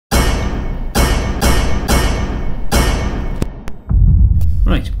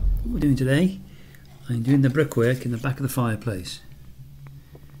Right, what we're doing today, I'm doing the brickwork in the back of the fireplace.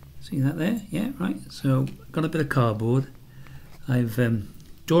 See that there? Yeah, right. So I've got a bit of cardboard. I've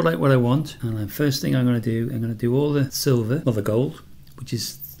drawn out what I want, and the first thing I'm going to do all the silver, or the gold, which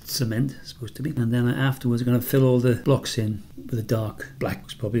is cement, supposed to be, and then afterwards I'm going to fill all the blocks in with a dark black,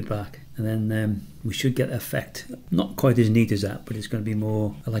 it's probably black, and then we should get an effect. Not quite as neat as that, but it's going to be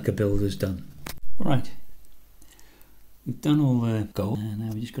more like a builder's done. Right. We've done all the gold, and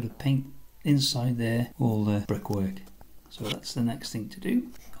now we just got to paint inside there all the brickwork. So that's the next thing to do.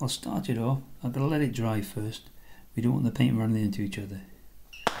 I'll start it off. I've got to let it dry first. We don't want the paint running into each other.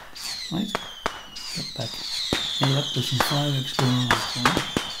 Right, get back. Hey, look, there's some fireworks going on.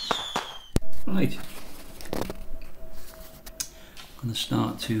 Right, I'm going to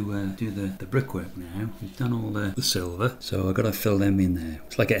start to do the brickwork now. We've done all the silver, so I've got to fill them in there.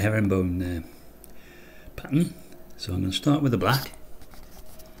 It's like a herringbone pattern. So I'm going to start with the black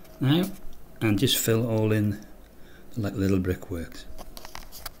now and just fill all in like little brickworks.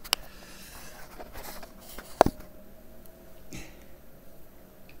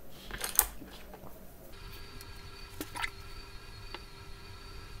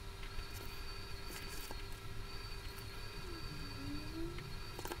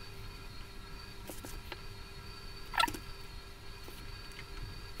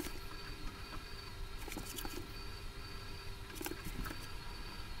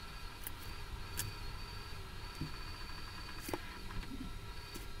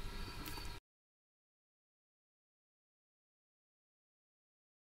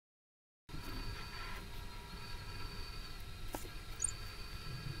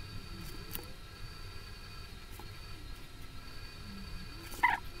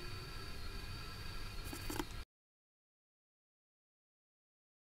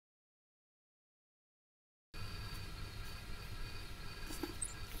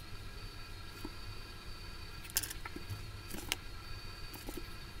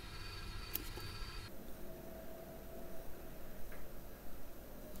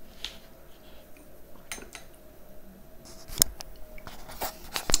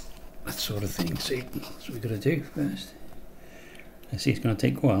 Sort of thing. See, that's what we've got to do first. I see it's going to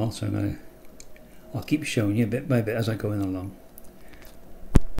take a while, so I'll keep showing you bit by bit as I go along.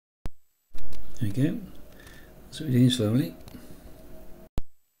 There we go. That's what we're doing slowly.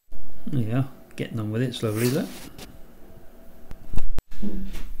 There you go. Getting on with it slowly though.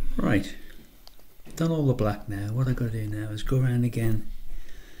 Right. Done all the black now. What I've got to do now is go around again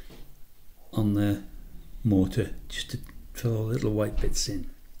on the mortar just to fill all the little white bits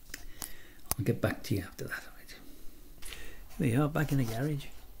in. I'll get back to you after that. Right. Here we are, back in the garage.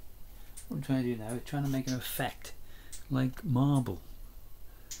 What I'm trying to do now is trying to make an effect like marble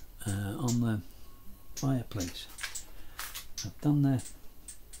on the fireplace. I've done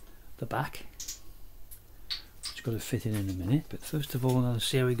the back, which got to fit in a minute, but first of all I'll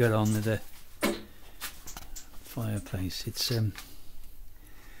see how we got on with the fireplace. It's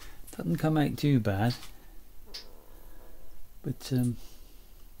doesn't come out too bad, but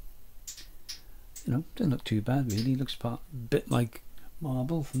you know, doesn't look too bad really. Looks a bit like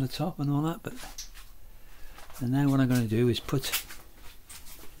marble from the top and all that. But and now what I'm going to do is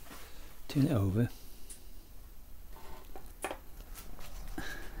turn it over. I'll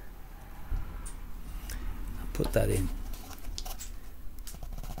put that in.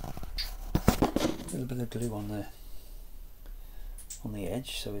 A little bit of glue on the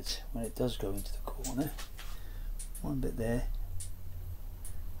edge, so it's when it does go into the corner. One bit there.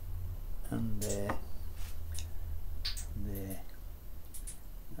 And there, and there,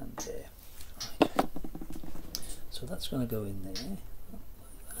 and there. Right. So that's going to go in there,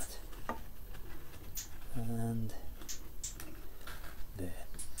 like that, and there.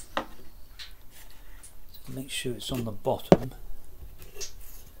 So make sure it's on the bottom.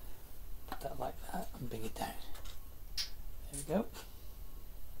 Put that like that and bring it down. There we go.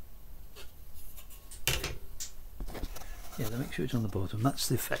 Yeah, to make sure it's on the bottom. That's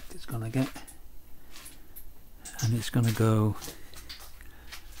the effect it's going to get, and it's going to go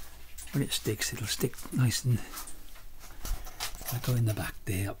when it sticks. It'll stick nice and go in the back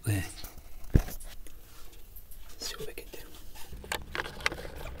there, up there. Let's see what we can do.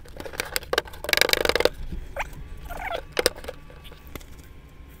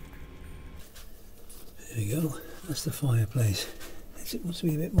 There we go. That's the fireplace. It wants to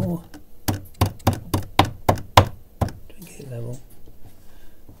be a bit more. Level.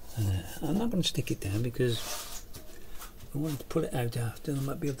 I'm not going to stick it down because I want to pull it out after, and I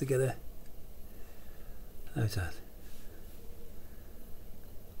might be able to get out that.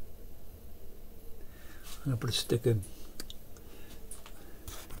 I'm going to put a stick of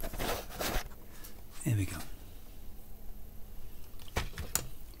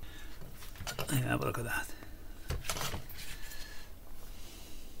at that.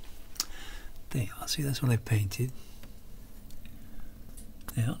 There you are, see, that's what I painted.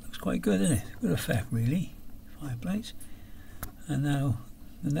 Yeah, looks quite good, isn't it? Good effect, really. Fireplace. And now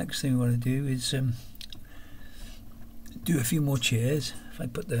the next thing we want to do is do a few more chairs. If I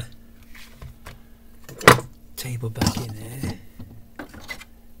put the table back in there.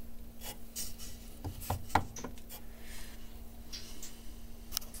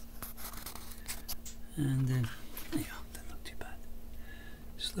 And there you go, doesn't look too bad.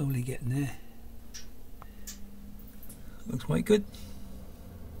 Slowly getting there. Looks quite good.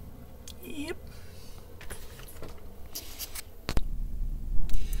 Yep.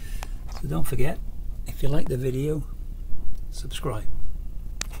 So don't forget, if you like the video, subscribe.